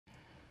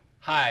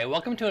Hi,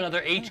 welcome to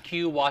another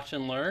HQ Watch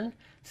and Learn.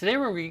 Today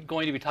we're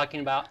going to be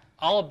talking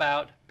all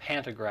about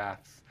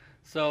pantographs.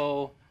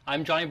 So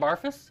I'm Johnny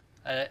Barfus,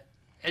 an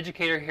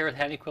educator here at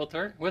Handi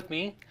Quilter. With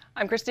me,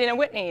 I'm Kristina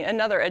Whitney,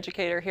 another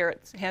educator here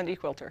at Handi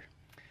Quilter.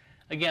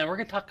 Again, we're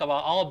going to talk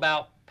all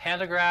about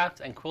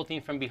pantographs and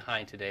quilting from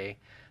behind today.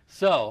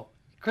 So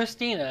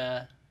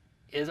Kristina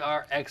is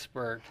our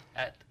expert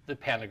at the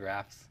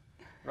pantographs,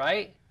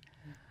 right?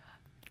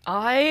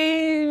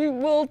 I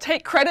will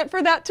take credit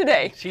for that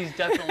today. She's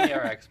definitely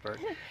our expert.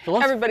 So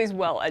everybody's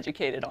well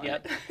educated on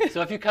it.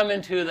 So if you come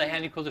into the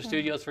Handi Quilter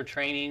Studios for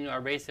training,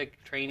 our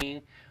basic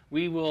training,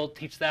 we will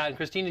teach that, and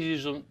Kristina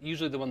is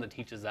usually the one that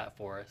teaches that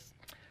for us.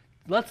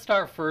 Let's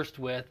start first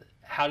with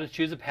how to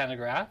choose a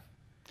pantograph,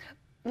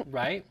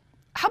 right?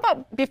 How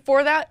about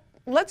before that,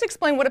 let's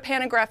explain what a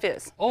pantograph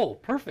is. Oh,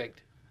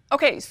 perfect.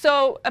 Okay,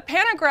 so a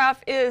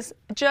pantograph is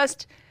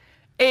just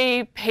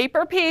a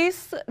paper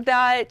piece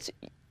that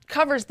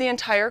covers the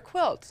entire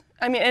quilt.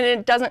 I mean, and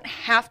it doesn't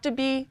have to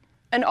be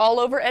an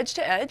all-over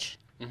edge-to-edge.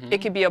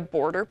 It could be a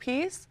border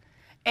piece,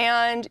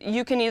 and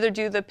you can either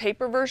do the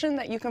paper version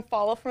that you can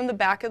follow from the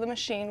back of the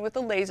machine with a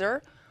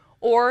laser,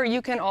 or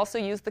you can also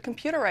use the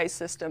computerized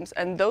systems,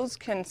 and those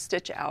can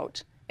stitch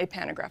out a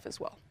pantograph as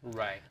well.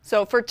 Right.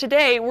 So for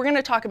today, we're going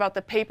to talk about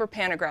the paper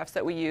pantographs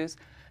that we use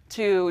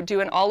to do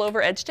an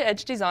all-over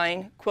edge-to-edge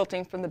design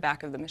quilting from the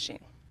back of the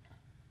machine.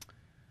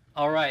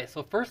 All right,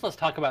 so first let's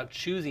talk about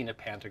choosing a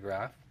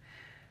pantograph.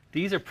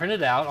 These are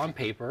printed out on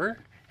paper,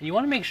 and you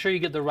want to make sure you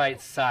get the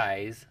right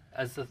size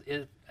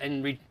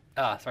in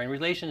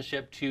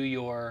relationship to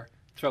your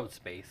throat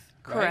space.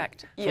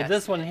 Correct. Right? Yes. So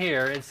this one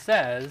here, it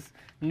says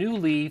new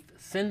leaf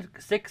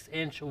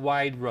 6-inch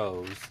wide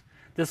rows.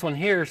 This one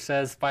here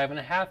says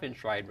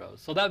 5.5-inch wide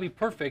rows. So that would be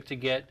perfect to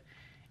get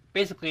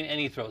basically in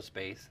any throat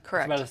space.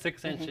 Correct. It's about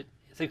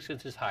a 6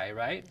 inches high,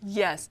 right?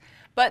 Yes,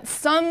 but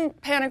some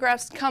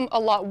pantographs come a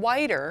lot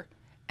wider,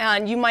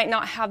 and you might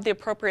not have the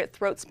appropriate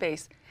throat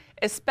space,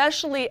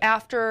 especially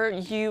after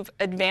you've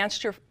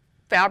advanced your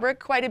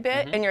fabric quite a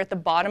bit and you're at the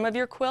bottom of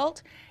your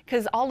quilt,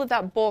 because all of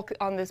that bulk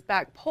on this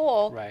back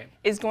pole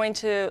is going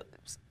to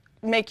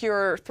make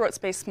your throat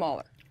space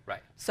smaller. Right.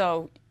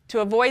 So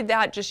to avoid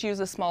that, just use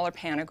a smaller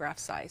pantograph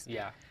size.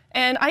 Yeah.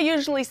 And I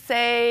usually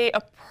say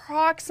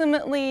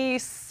approximately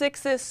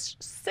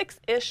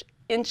 6-ish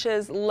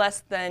inches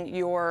less than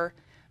your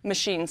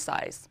machine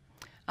size.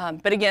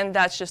 But again,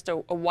 that's just a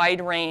wide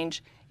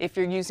range. If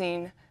you're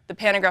using the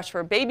pantographs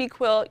for a baby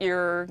quilt,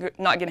 you're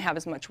not going to have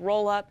as much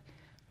roll up.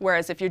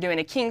 Whereas if you're doing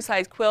a king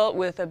size quilt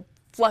with a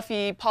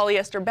fluffy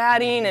polyester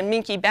batting and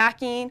minky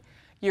backing,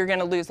 you're going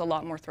to lose a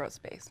lot more throat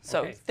space.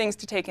 So things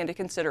to take into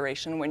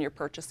consideration when you're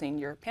purchasing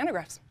your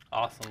pantographs.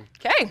 Awesome.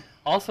 Okay.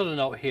 Also to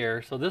note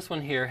here, so this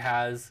one here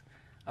has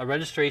a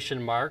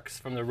registration marks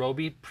from the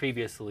Roby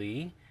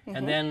previously,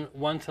 and then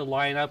one to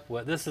line up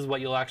with. This is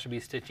what you'll actually be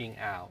stitching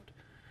out.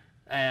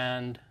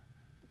 And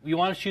you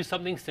want to choose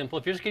something simple.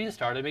 If you're just getting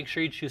started, make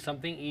sure you choose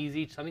something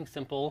easy, something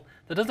simple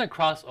that doesn't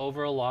cross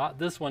over a lot.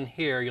 This one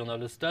here, you'll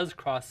notice, does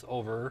cross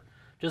over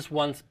just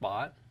one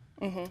spot.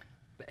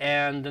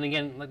 And then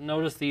again,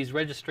 notice these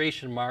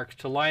registration marks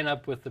to line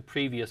up with the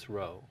previous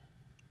row.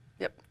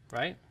 Yep.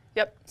 Right?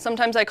 Yep.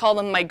 Sometimes I call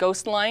them my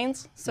ghost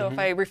lines. So if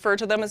I refer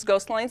to them as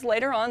ghost lines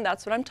later on,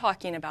 that's what I'm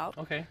talking about.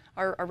 Okay.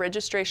 Our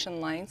registration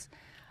lines.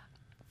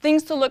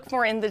 Things to look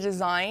for in the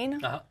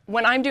design.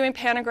 When I'm doing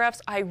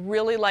pantographs, I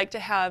really like to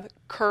have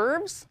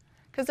curves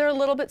because they're a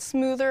little bit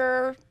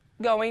smoother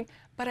going,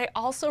 but I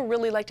also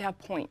really like to have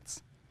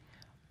points.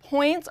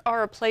 Points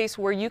are a place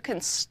where you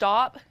can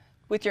stop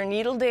with your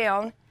needle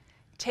down,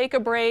 take a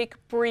break,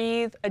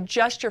 breathe,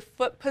 adjust your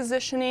foot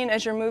positioning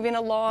as you're moving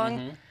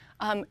along,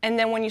 and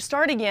then when you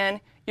start again,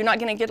 you're not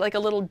going to get like a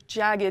little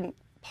jagged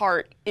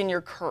part in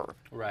your curve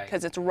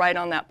because it's right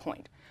on that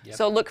point.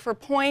 So look for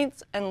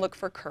points and look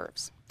for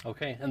curves.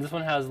 Okay, and this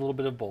one has a little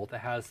bit of both. It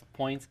has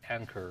points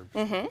and curves.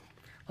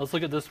 Let's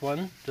look at this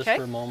one just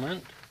for a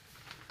moment.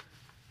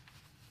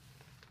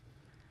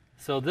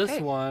 So this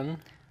one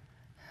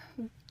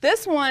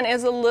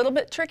is a little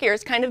bit trickier.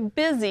 It's kind of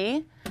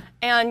busy,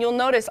 and you'll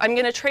notice I'm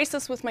going to trace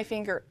this with my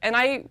finger. And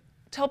I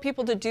tell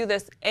people to do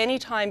this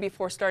anytime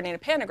before starting a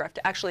pantograph,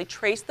 to actually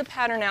trace the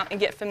pattern out and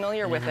get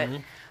familiar with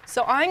it.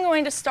 So I'm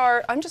just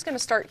going to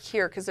start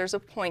here because there's a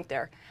point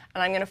there.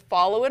 And I'm going to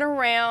follow it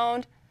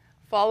around,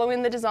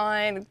 following the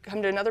design,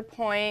 come to another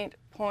point,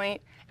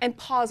 and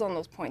pause on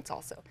those points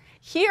also.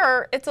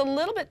 Here, it's a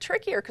little bit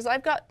trickier because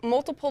I've got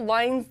multiple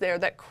lines there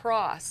that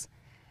cross.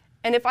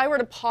 And if I were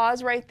to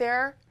pause right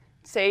there,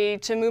 say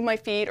to move my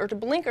feet or to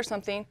blink or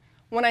something,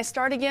 when I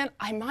start again,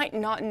 I might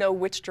not know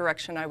which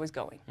direction I was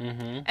going.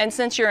 And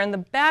since you're in the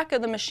back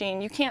of the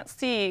machine, you can't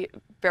see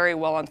very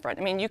well on front.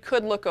 I mean, you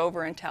could look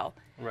over and tell.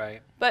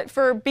 Right. But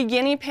for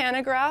beginning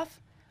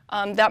pantograph,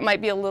 that might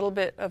be a little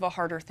bit of a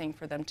harder thing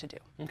for them to do.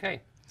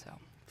 Okay.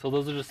 So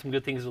those are just some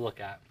good things to look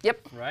at.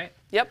 Yep. Right?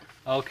 Yep.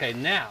 Okay,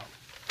 now,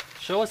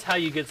 show us how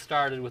you get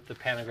started with the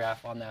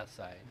pantograph on that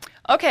side.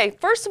 Okay,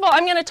 first of all,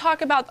 I'm going to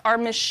talk about our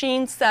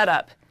machine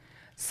setup.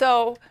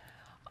 So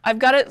I've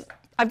got it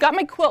I've got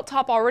my quilt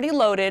top already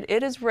loaded.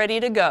 It is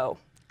ready to go.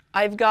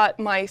 I've got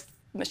my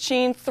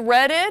machine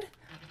threaded.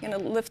 I'm going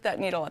to lift that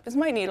needle up. Is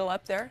my needle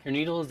up there? Your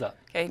needle is up.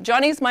 Okay,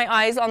 Johnny's my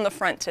eyes on the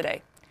front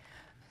today.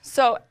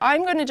 So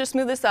I'm going to just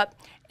move this up.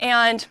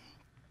 And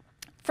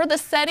for the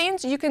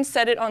settings, you can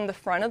set it on the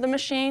front of the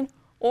machine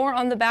or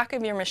on the back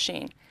of your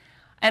machine.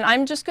 And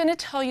I'm just going to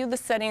tell you the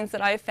settings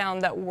that I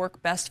found that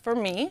work best for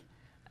me.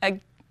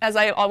 As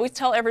I always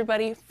tell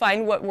everybody,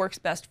 find what works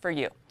best for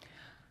you.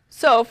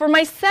 So for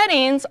my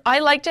settings, I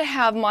like to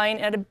have mine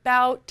at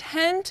about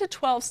 10 to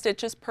 12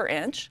 stitches per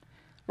inch.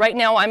 Right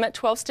now I'm at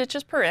 12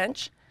 stitches per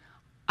inch.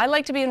 I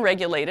like to be in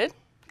regulated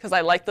because I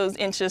like those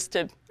inches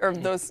to, or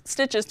those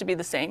stitches to be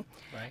the same.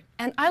 Right.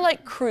 And I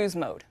like cruise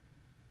mode.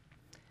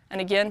 And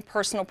again,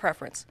 personal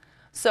preference.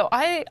 So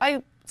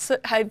I've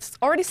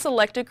already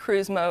selected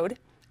cruise mode,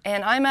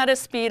 and I'm at a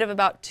speed of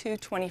about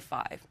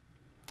 225.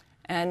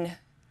 And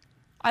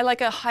I like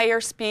a higher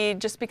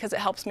speed just because it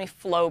helps me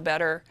flow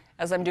better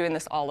as I'm doing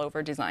this all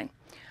over design.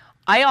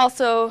 I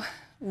also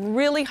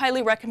really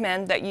highly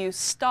recommend that you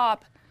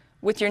stop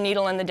with your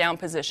needle in the down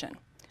position.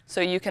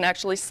 So you can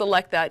actually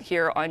select that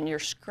here on your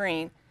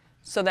screen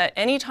so that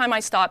anytime I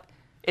stop,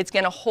 it's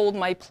going to hold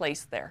my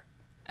place there.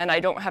 And I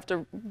don't have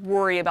to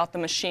worry about the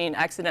machine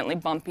accidentally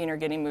bumping or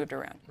getting moved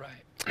around.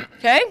 Right.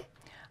 Okay?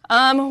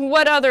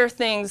 What other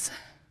things?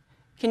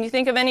 Can you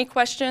think of any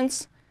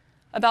questions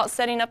about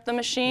setting up the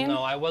machine?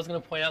 No, I was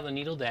going to point out the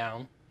needle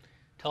down.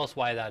 Tell us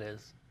why that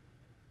is.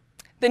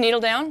 The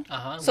needle down?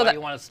 So why do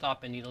you want to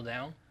stop and needle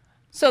down?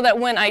 So that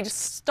when I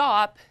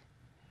stop,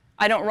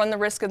 I don't run the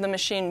risk of the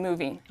machine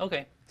moving.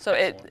 Okay. So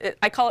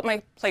I call it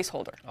my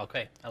placeholder.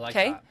 Okay, I like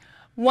that.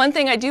 One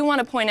thing I do want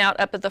to point out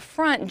up at the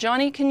front,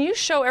 Johnny, can you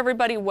show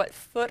everybody what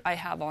foot I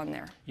have on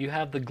there? You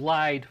have the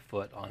glide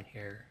foot on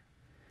here.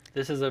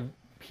 This is a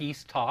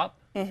piece top,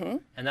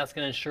 and that's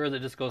going to ensure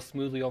that this goes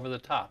smoothly over the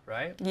top,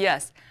 right?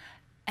 Yes.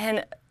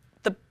 And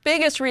the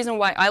biggest reason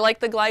why I like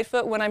the glide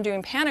foot when I'm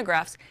doing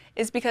pantographs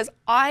is because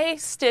I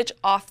stitch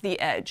off the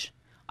edge.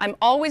 I'm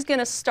always going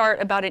to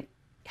start about a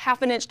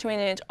half an inch to an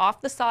inch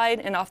off the side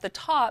and off the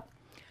top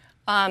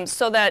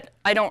so that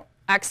I don't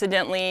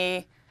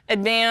accidentally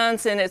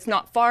advance and it's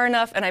not far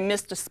enough and I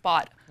missed a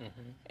spot.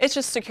 It's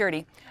just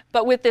security.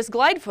 But with this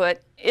glide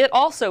foot, it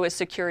also is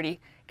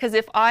security because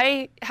if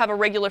I have a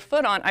regular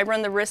foot on, I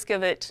run the risk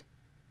of it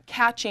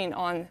catching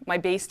on my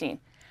basting.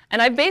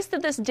 And I've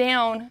basted this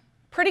down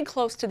pretty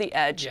close to the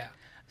edge,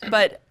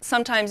 but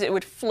sometimes it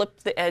would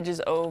flip the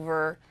edges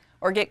over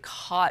or get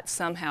caught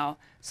somehow.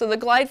 So the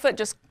glide foot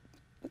just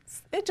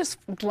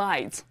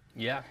glides.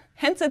 Yeah.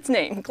 Hence its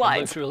name, glides.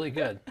 It looks really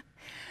good.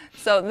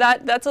 So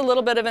that's a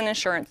little bit of an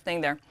insurance thing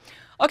there.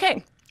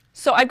 Okay,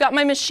 so I've got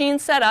my machine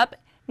set up.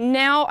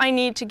 Now I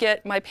need to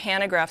get my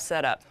pantograph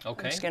set up.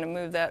 Okay. I'm just going to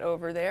move that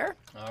over there.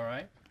 All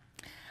right.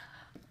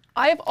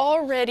 I've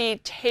already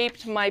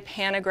taped my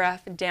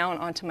pantograph down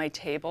onto my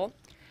table.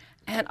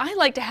 And I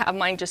like to have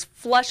mine just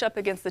flush up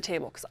against the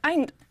table because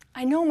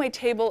I know my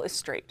table is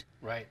straight.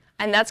 Right.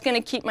 And that's going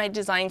to keep my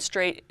design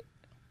straight.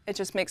 It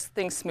just makes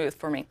things smooth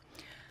for me.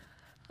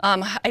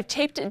 I've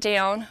taped it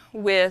down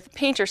with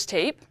painter's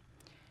tape.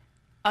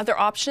 Other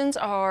options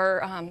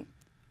are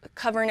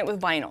covering it with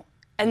vinyl.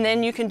 And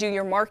then you can do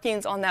your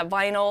markings on that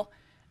vinyl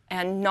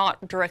and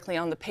not directly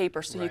on the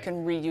paper so you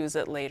can reuse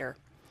it later.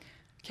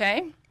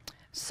 Okay?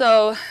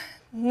 So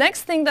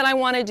next thing that I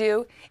want to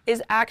do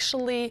is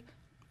actually,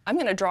 I'm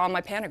going to draw on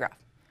my pantograph.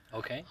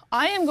 Okay.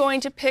 I am going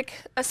to pick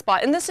a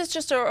spot, and this is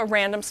just a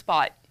random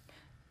spot.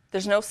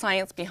 There's no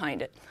science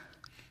behind it.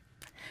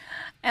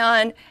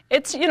 And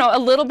it's, you know, a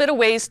little bit of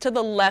ways to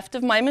the left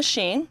of my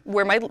machine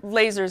where my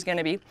laser is going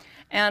to be.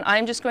 And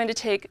I'm just going to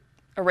take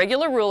a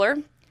regular ruler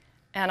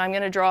and I'm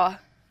going to draw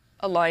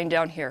a line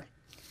down here.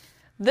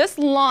 This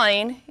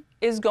line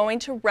is going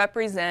to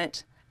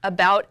represent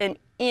about an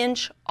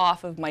inch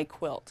off of my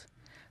quilt.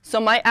 So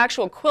my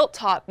actual quilt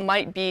top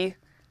might be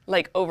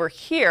like over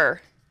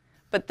here,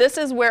 but this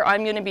is where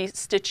I'm going to be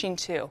stitching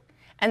to.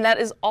 And that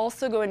is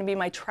also going to be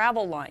my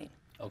travel line.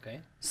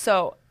 Okay.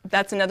 So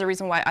that's another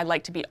reason why I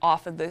like to be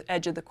off of the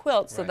edge of the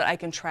quilt so that I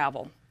can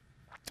travel.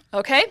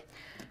 Okay,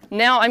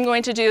 now I'm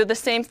going to do the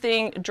same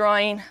thing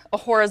drawing a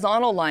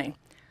horizontal line.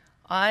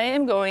 I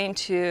am going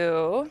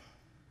to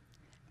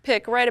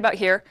pick right about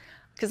here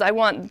because I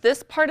want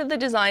this part of the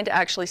design to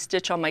actually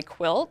stitch on my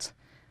quilt.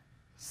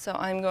 So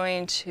I'm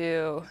going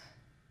to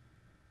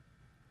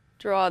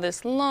draw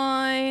this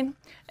line,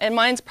 and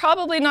mine's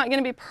probably not going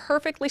to be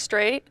perfectly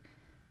straight.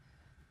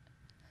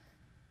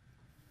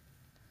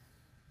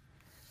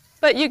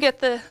 But you get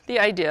the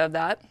idea of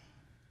that.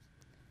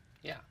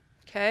 Yeah.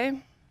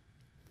 Okay.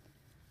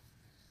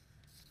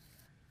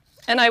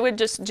 And I would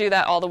just do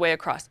that all the way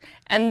across.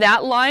 And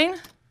that line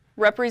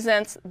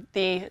represents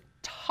the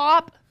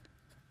top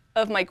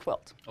of my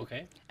quilt.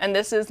 Okay. And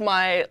this is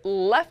my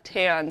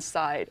left-hand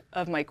side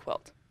of my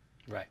quilt.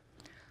 Right.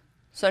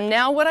 So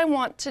now what I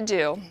want to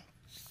do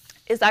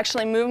is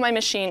actually move my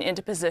machine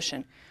into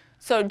position.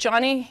 So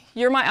Johnny,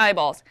 you're my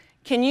eyeballs.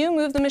 Can you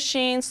move the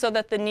machine so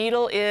that the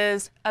needle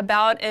is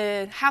about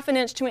a half an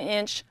inch to an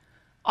inch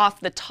off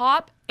the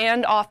top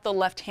and off the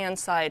left-hand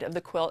side of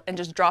the quilt and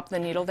just drop the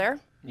needle there?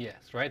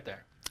 Yes, right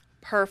there.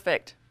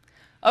 Perfect.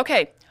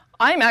 Okay,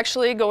 I'm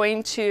actually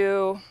going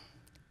to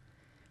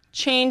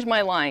change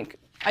my line.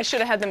 I should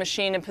have had the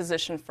machine in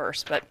position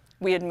first, but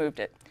we had moved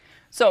it.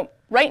 So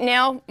right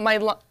now, my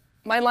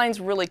line's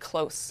really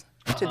close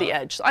to the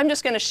edge. So I'm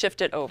just going to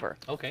shift it over.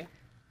 Okay.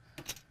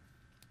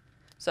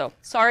 So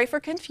sorry for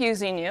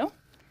confusing you.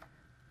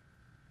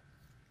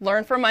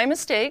 Learn from my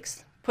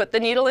mistakes. Put the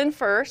needle in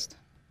first.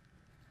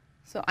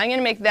 So I'm going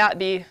to make that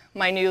be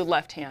my new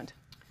left hand.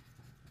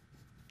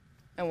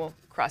 And we'll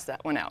cross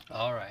that one out.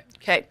 All right.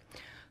 Okay.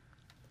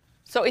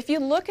 So if you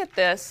look at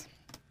this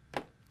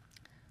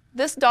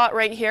dot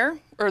right here,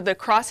 or the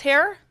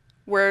crosshair,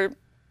 where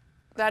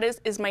that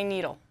is my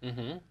needle.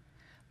 Mm-hmm.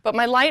 But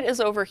my light is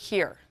over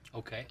here.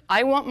 Okay.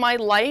 I want my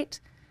light,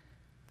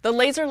 the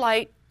laser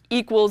light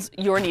equals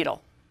your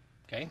needle.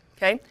 Okay.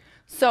 Okay?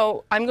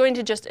 So I'm going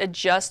to just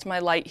adjust my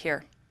light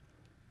here.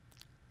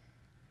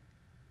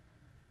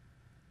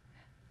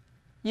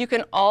 You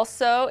can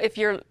also, if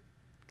your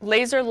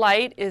laser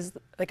light is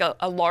like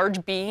a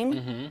large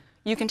beam,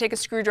 you can take a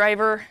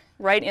screwdriver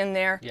right in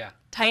there,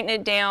 tighten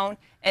it down,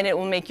 and it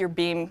will make your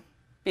beam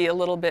be a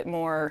little bit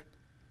more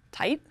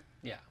tight.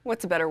 Yeah.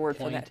 What's a better word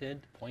for that?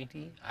 Pointed,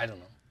 pointy? I don't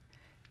know.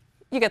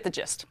 You get the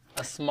gist.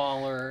 A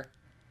smaller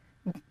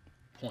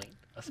point,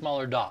 a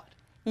smaller dot.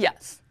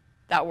 Yes,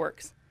 that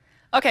works.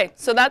 Okay,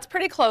 so that's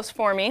pretty close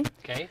for me.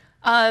 Okay.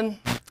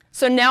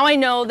 So now I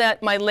know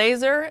that my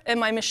laser and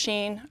my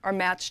machine are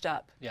matched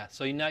up. Yeah,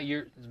 so now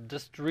you're,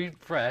 just to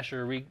refresh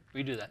or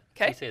redo that.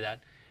 Okay. Say that.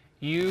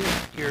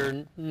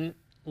 Your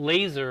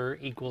laser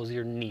equals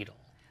your needle.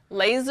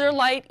 Laser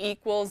light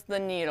equals the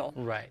needle.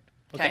 Right.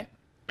 Okay.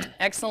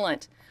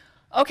 Excellent.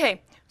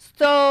 Okay,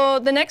 so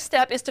the next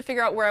step is to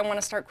figure out where I want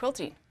to start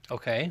quilting.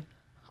 Okay.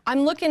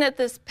 I'm looking at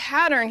this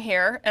pattern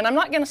here, and I'm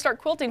not going to start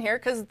quilting here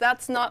because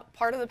that's not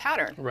part of the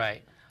pattern.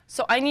 Right.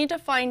 So I need to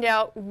find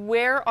out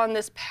where on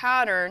this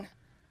pattern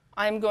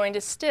I'm going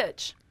to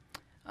stitch.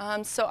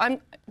 So I'm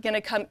going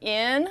to come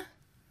in,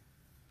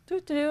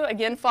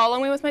 again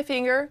following with my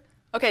finger.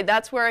 Okay,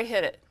 that's where I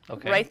hit it,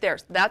 right there.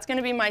 So that's going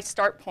to be my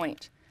start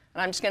point.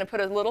 And I'm just going to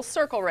put a little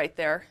circle right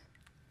there.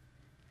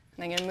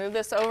 And I'm going to move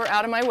this over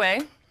out of my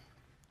way.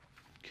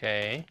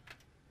 Okay.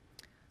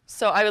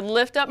 So I would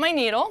lift up my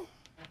needle,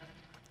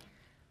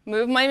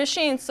 move my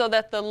machine so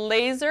that the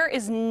laser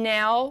is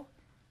now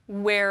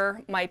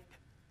where my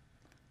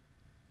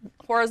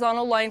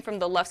horizontal line from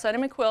the left side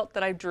of my quilt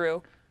that I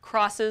drew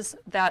crosses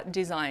that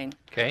design.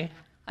 Okay.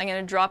 I'm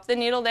going to drop the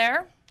needle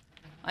there.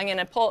 I'm going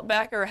to pull it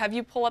back, or have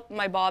you pull up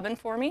my bobbin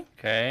for me.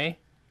 Okay.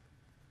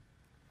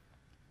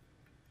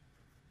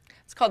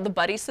 It's called the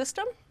buddy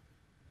system.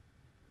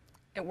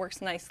 It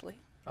works nicely.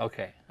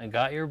 Okay, I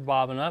got your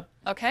bobbin up.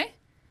 Okay.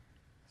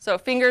 So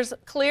fingers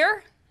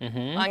clear. I'm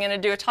going to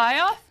do a tie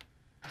off.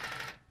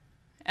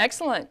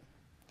 Excellent.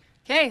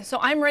 Okay, so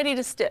I'm ready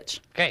to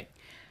stitch. Okay.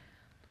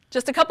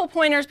 Just a couple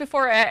pointers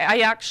before I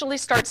actually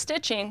start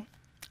stitching.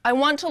 I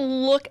want to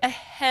look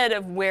ahead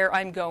of where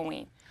I'm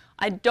going.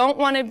 I don't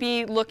want to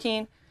be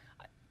looking,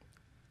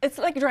 it's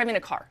like driving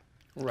a car,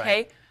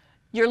 okay?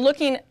 You're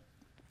looking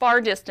far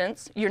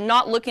distance. You're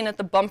not looking at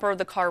the bumper of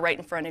the car right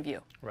in front of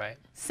you. Right.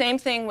 Same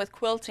thing with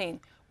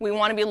quilting. We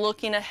want to be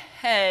looking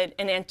ahead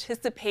and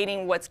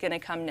anticipating what's going to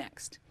come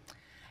next.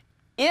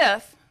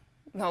 Let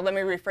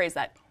me rephrase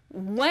that.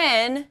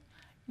 When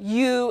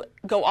you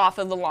go off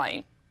of the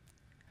line,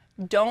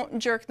 don't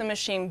jerk the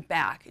machine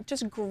back.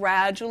 Just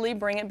gradually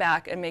bring it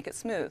back and make it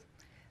smooth.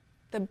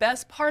 The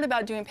best part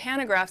about doing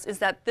pantographs is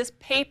that this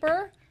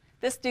paper,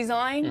 this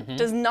design,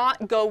 does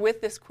not go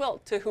with this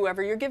quilt to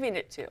whoever you're giving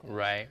it to.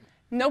 Right.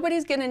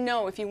 Nobody's going to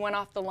know if you went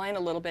off the line a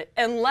little bit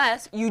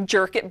unless you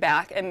jerk it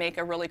back and make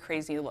a really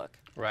crazy look.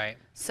 Right.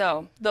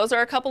 So those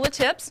are a couple of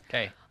tips.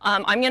 Okay.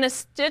 I'm going to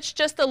stitch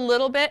just a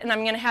little bit, and I'm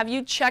going to have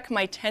you check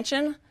my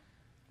tension.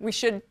 We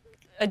should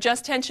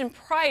adjust tension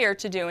prior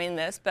to doing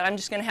this, but I'm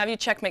just going to have you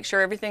check, make sure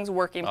everything's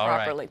working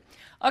properly.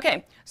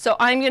 Okay, so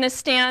I'm going to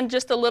stand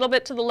just a little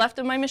bit to the left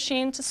of my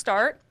machine to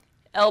start.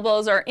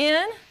 Elbows are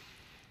in,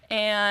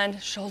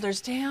 and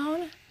shoulders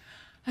down.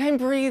 I'm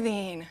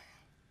breathing.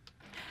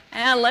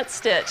 And let's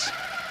stitch.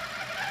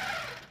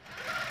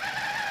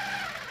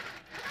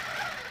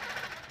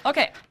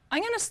 Okay,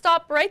 I'm going to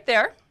stop right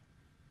there.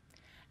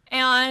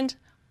 And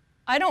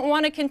I don't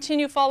want to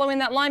continue following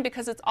that line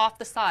because it's off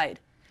the side.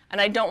 And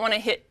I don't want to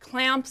hit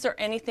clamps or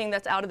anything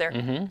that's out of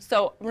there.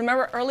 So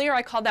remember earlier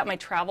I called that my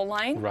travel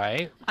line?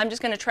 Right. I'm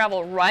just going to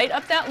travel right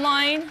up that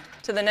line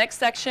to the next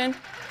section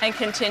and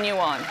continue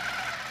on.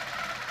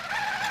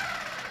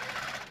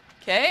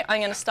 Okay, I'm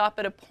going to stop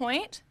at a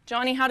point.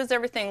 Johnny, how does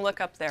everything look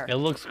up there? It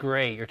looks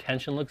great. Your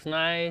tension looks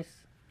nice.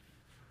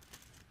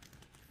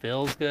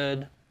 Feels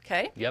good.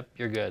 Okay. Yep,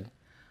 you're good.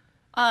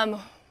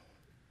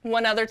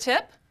 One other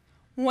tip.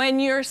 When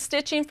you're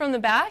stitching from the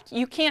back,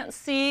 you can't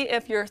see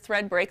if your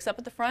thread breaks up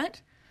at the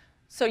front.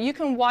 So you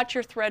can watch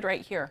your thread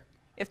right here.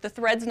 If the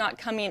thread's not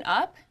coming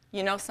up,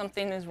 you know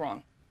something is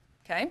wrong.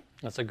 Okay?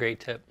 That's a great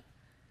tip.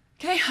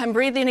 Okay, I'm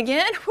breathing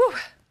again. Whew.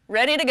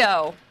 ready to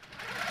go.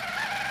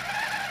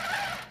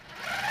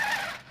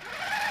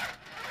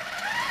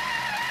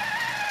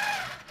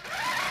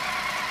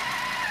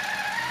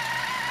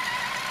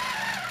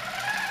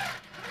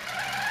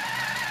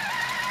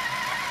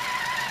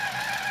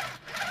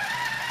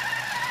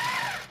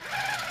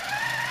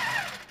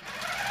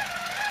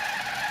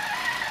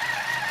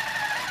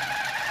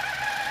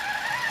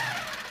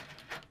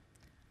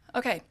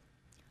 Okay,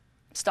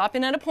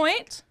 stopping at a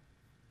point.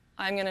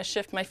 I'm going to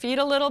shift my feet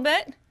a little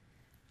bit.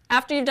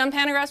 After you've done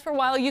pantographs for a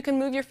while, you can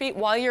move your feet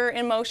while you're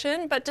in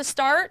motion, but to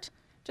start,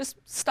 just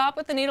stop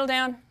with the needle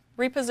down,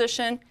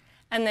 reposition,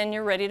 and then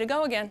you're ready to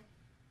go again.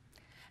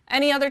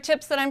 Any other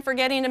tips that I'm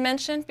forgetting to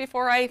mention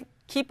before I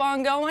keep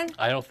on going?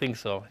 I don't think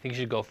so. I think you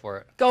should go for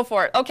it. Go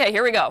for it. Okay,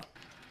 here we go.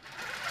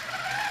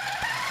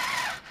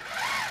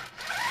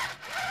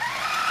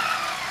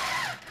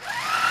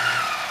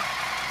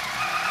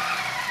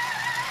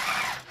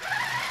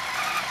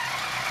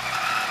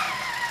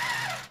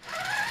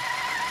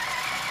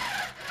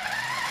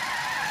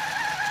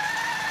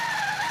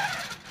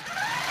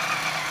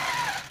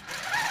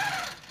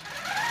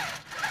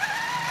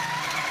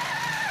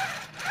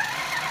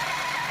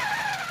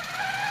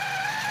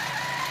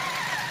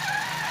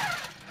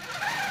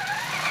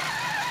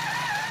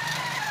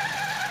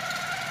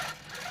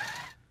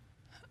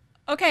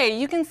 Okay,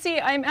 you can see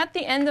I'm at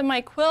the end of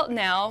my quilt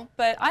now,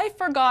 but I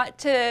forgot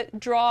to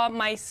draw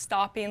my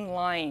stopping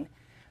line.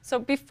 So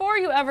before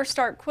you ever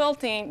start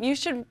quilting, you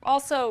should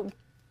also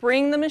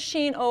bring the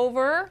machine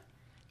over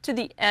to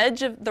the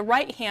edge of the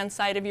right-hand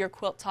side of your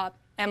quilt top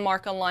and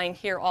mark a line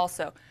here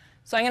also.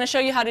 So I'm going to show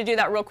you how to do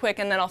that real quick,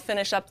 and then I'll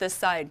finish up this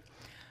side.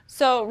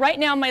 So right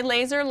now my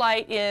laser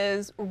light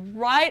is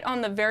right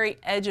on the very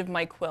edge of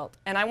my quilt,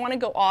 and I want to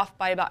go off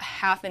by about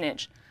 1/2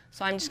 inch.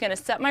 So I'm just going to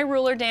set my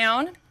ruler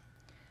down,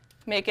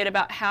 make it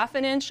about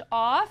 1/2 inch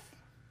off,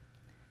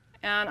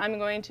 and I'm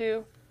going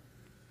to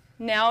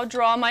now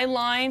draw my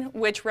line,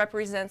 which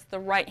represents the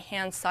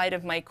right-hand side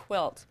of my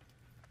quilt.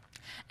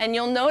 And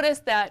you'll notice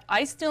that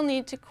I still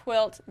need to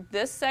quilt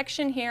this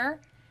section here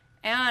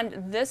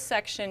and this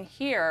section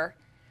here,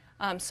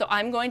 so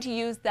I'm going to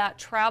use that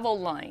travel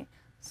line.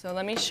 So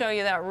let me show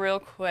you that real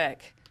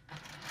quick.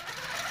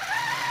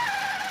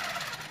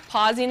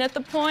 Pausing at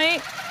the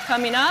point,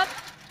 coming up,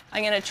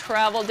 I'm going to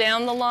travel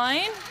down the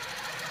line,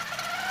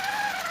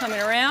 coming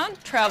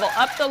around, travel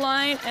up the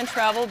line, and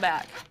travel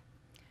back.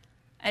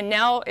 And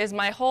now is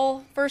my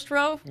whole first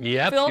row filled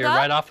you're up?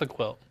 right off the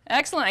quilt.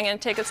 Excellent. I'm going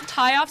to take a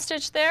tie-off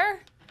stitch there,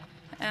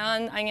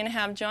 and I'm going to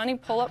have Johnny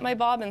pull up my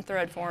bobbin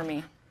thread for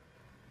me.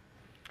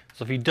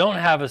 So if you don't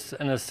have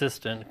an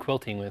assistant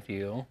quilting with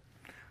you,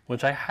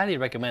 which I highly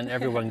recommend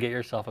everyone get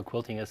yourself a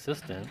quilting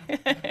assistant,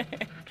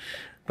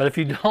 but if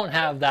you don't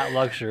have that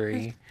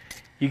luxury,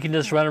 you can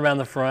just run around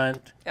the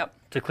front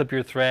to clip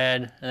your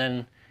thread, and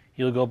then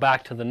you'll go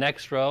back to the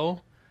next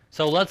row.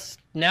 So let's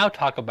now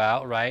talk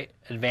about,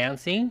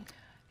 advancing.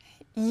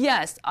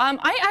 Yes,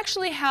 I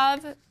actually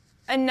have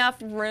enough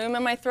room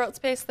in my throat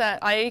space that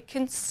I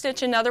can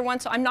stitch another one,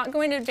 so I'm not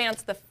going to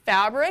advance the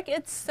fabric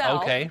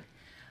itself. Okay.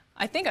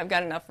 I think I've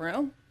got enough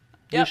room.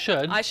 You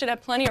should. I should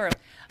have plenty of room.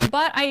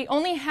 But I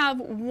only have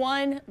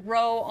one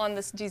row on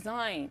this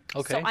design.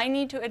 Okay. So I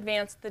need to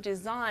advance the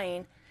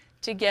design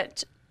to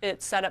get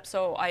it set up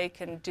so I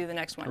can do the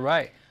next one.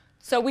 Right.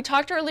 So we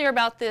talked earlier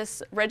about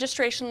this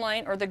registration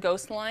line or the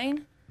ghost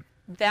line.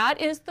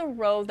 That is the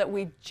row that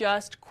we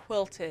just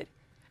quilted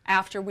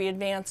after we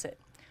advance it.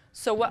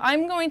 So what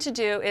I'm going to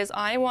do is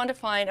I want to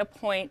find a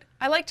point.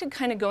 I like to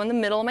kind of go in the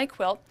middle of my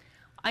quilt.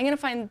 I'm going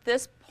to find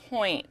this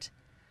point.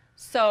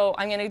 So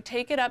I'm going to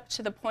take it up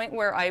to the point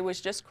where I was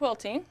just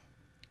quilting.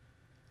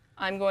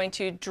 I'm going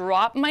to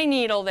drop my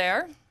needle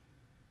there.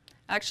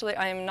 Actually,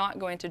 I am not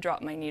going to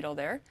drop my needle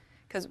there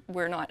because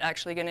we're not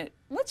actually going to.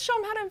 Let's show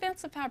them how to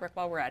advance the fabric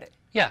while we're at it.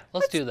 Yeah,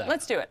 let's do that.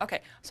 Let's do it.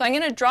 Okay, so I'm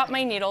going to drop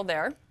my needle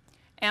there,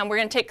 and we're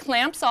going to take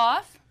clamps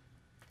off.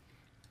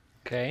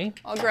 Okay.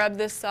 I'll grab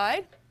this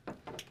side.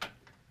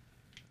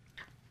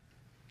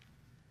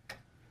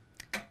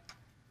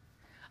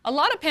 A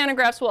lot of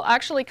pantographs will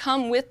actually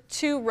come with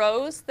 2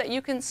 rows that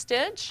you can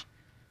stitch.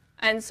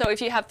 And so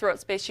if you have throat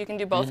space, you can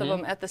do both of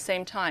them at the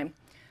same time.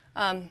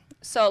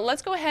 So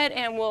let's go ahead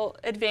and we'll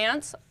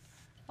advance.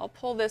 I'll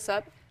pull this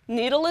up.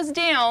 Needle is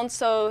down,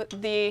 so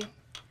the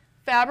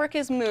fabric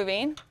is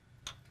moving.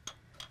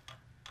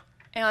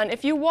 And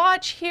if you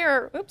watch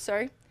here, oops,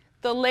 sorry,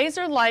 the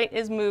laser light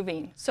is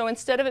moving. So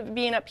instead of it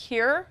being up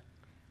here,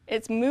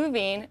 it's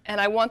moving, and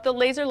I want the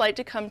laser light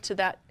to come to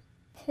that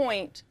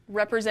point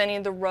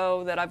representing the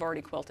row that I've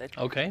already quilted.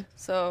 Okay.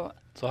 So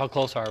how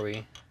close are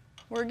we?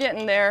 We're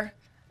getting there,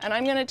 and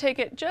I'm going to take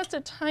it just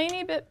a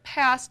tiny bit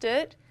past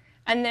it,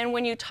 and then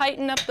when you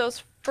tighten up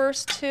those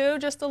first 2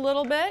 just a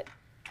little bit,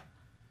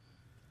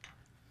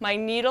 my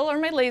needle or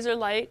my laser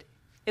light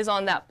is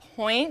on that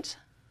point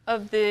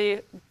of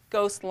the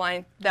ghost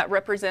line that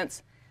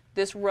represents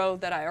this row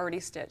that I already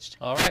stitched.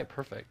 All right,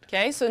 perfect.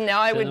 Okay, so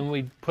now I would. And then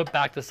we put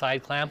back the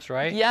side clamps,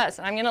 right? Yes,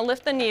 I'm going to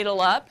lift the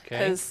needle up Okay.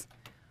 because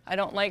I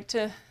don't like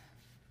to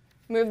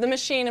move the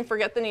machine and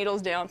forget the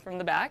needles down from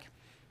the back.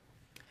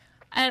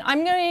 And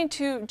I'm going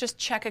to just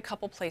check a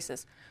couple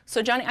places.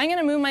 So Johnny, I'm going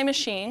to move my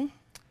machine.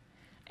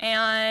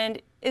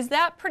 And is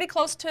that pretty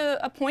close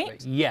to a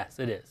point? Yes,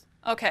 it is.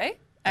 Okay,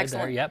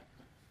 excellent. Right there, yep.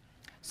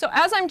 So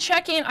as I'm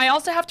checking, I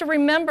also have to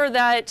remember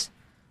that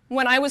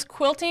when I was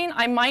quilting,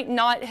 I might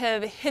not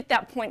have hit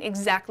that point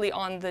exactly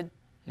on the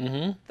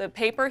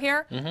paper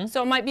here.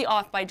 So it might be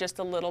off by just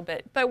a little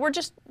bit. But we're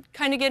just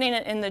kind of getting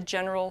it in the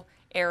general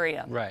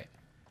area. Right.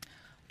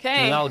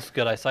 Okay. And that looks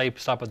good. I saw you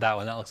stop with that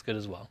one. That looks good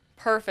as well.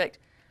 Perfect.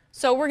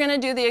 So we're going to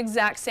do the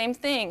exact same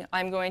thing.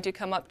 I'm going to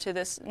come up to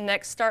this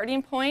next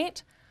starting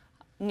point,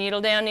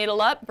 needle down,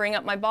 needle up, bring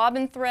up my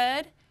bobbin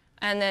thread,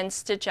 and then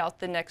stitch out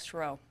the next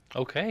row.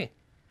 Okay.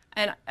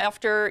 And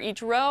after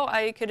each row,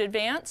 I could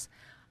advance.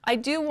 I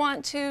do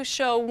want to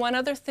show one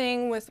other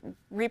thing with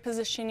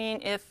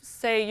repositioning if,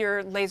 say,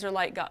 your laser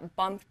light got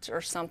bumped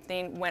or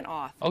something went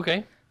off.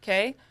 Okay.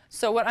 Okay.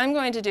 So what I'm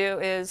going to do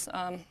is,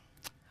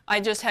 I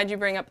just had you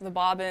bring up the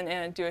bobbin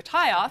and do a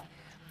tie off,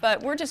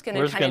 but we're just going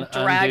to kind of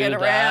drag it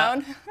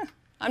around.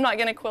 I'm not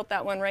going to quilt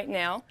that one right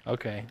now.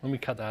 Okay. Let me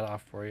cut that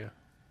off for you.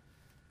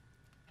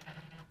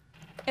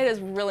 It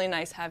is really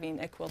nice having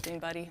a quilting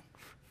buddy.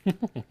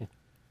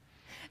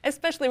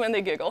 Especially when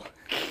they giggle.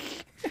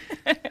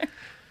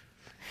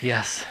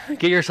 Yes.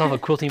 Get yourself a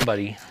quilting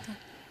buddy.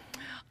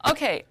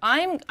 Okay,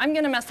 I'm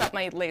going to mess up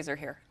my laser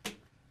here.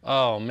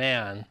 Oh,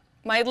 man.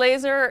 My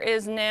laser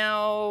is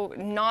now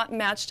not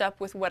matched up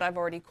with what I've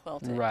already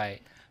quilted.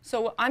 Right.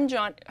 So I'm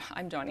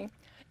Johnny.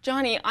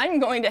 Johnny, I'm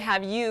going to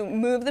have you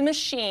move the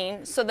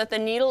machine so that the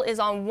needle is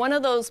on one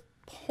of those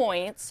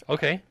points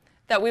Okay.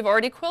 that we've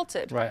already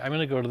quilted. Right. I'm going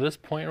to go to this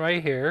point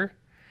right here,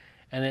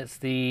 and it's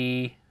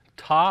the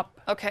top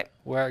Okay.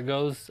 where it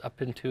goes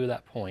up into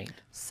that point.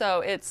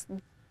 So it's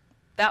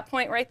that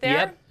point right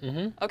there?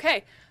 Yep.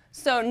 Okay.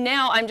 So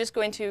now I'm just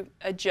going to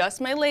adjust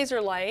my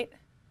laser light,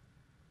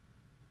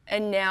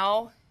 and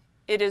now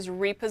it is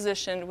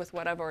repositioned with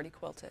what I've already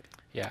quilted.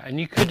 Yeah, and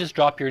you could just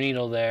drop your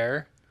needle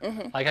there.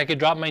 Like I could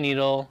drop my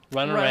needle,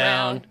 run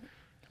around,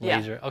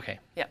 laser. Yeah. Okay.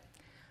 Yeah.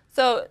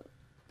 So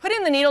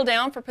putting the needle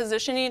down for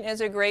positioning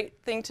is a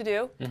great thing to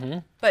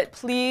do, but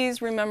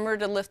please remember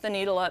to lift the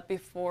needle up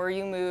before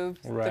you move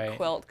the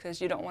quilt,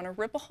 because you don't want to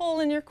rip a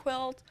hole in your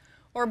quilt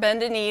or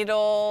bend a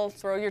needle,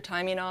 throw your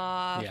timing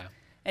off,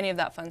 any of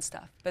that fun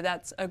stuff. But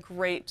that's a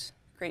great,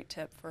 great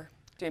tip for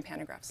doing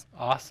pantographs.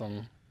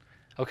 Awesome.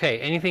 Okay,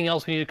 anything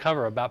else we need to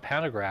cover about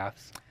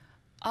pantographs?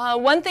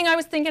 One thing I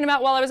was thinking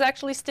about while I was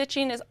actually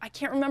stitching is, I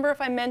can't remember if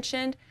I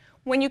mentioned,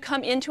 when you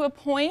come into a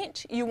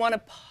point, you want to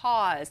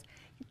pause.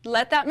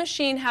 Let that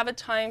machine have a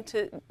time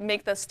to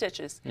make those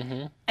stitches.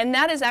 And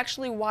that is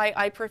actually why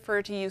I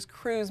prefer to use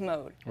cruise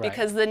mode,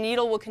 because the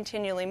needle will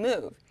continually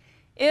move.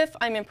 If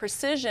I'm in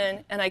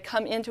precision and I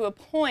come into a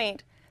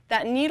point,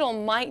 that needle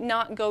might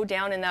not go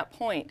down in that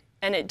point.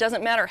 And it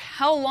doesn't matter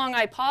how long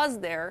I pause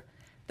there,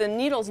 the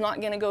needle's not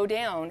going to go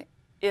down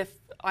if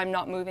I'm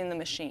not moving the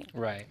machine.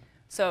 Right.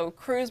 So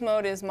cruise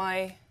mode is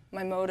my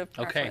mode of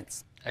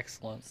preference. Okay,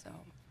 excellent. So.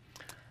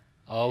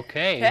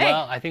 Okay,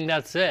 well, I think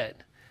that's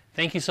it.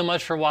 Thank you so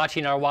much for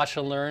watching our Watch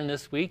and Learn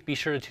this week. Be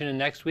sure to tune in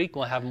next week.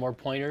 We'll have more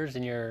pointers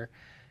in your,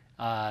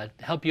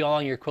 help you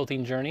along your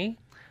quilting journey.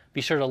 Be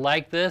sure to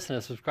like this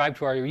and subscribe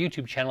to our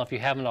YouTube channel if you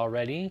haven't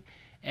already.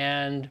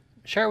 And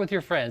share it with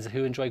your friends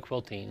who enjoy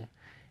quilting.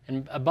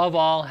 And above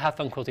all, have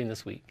fun quilting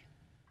this week.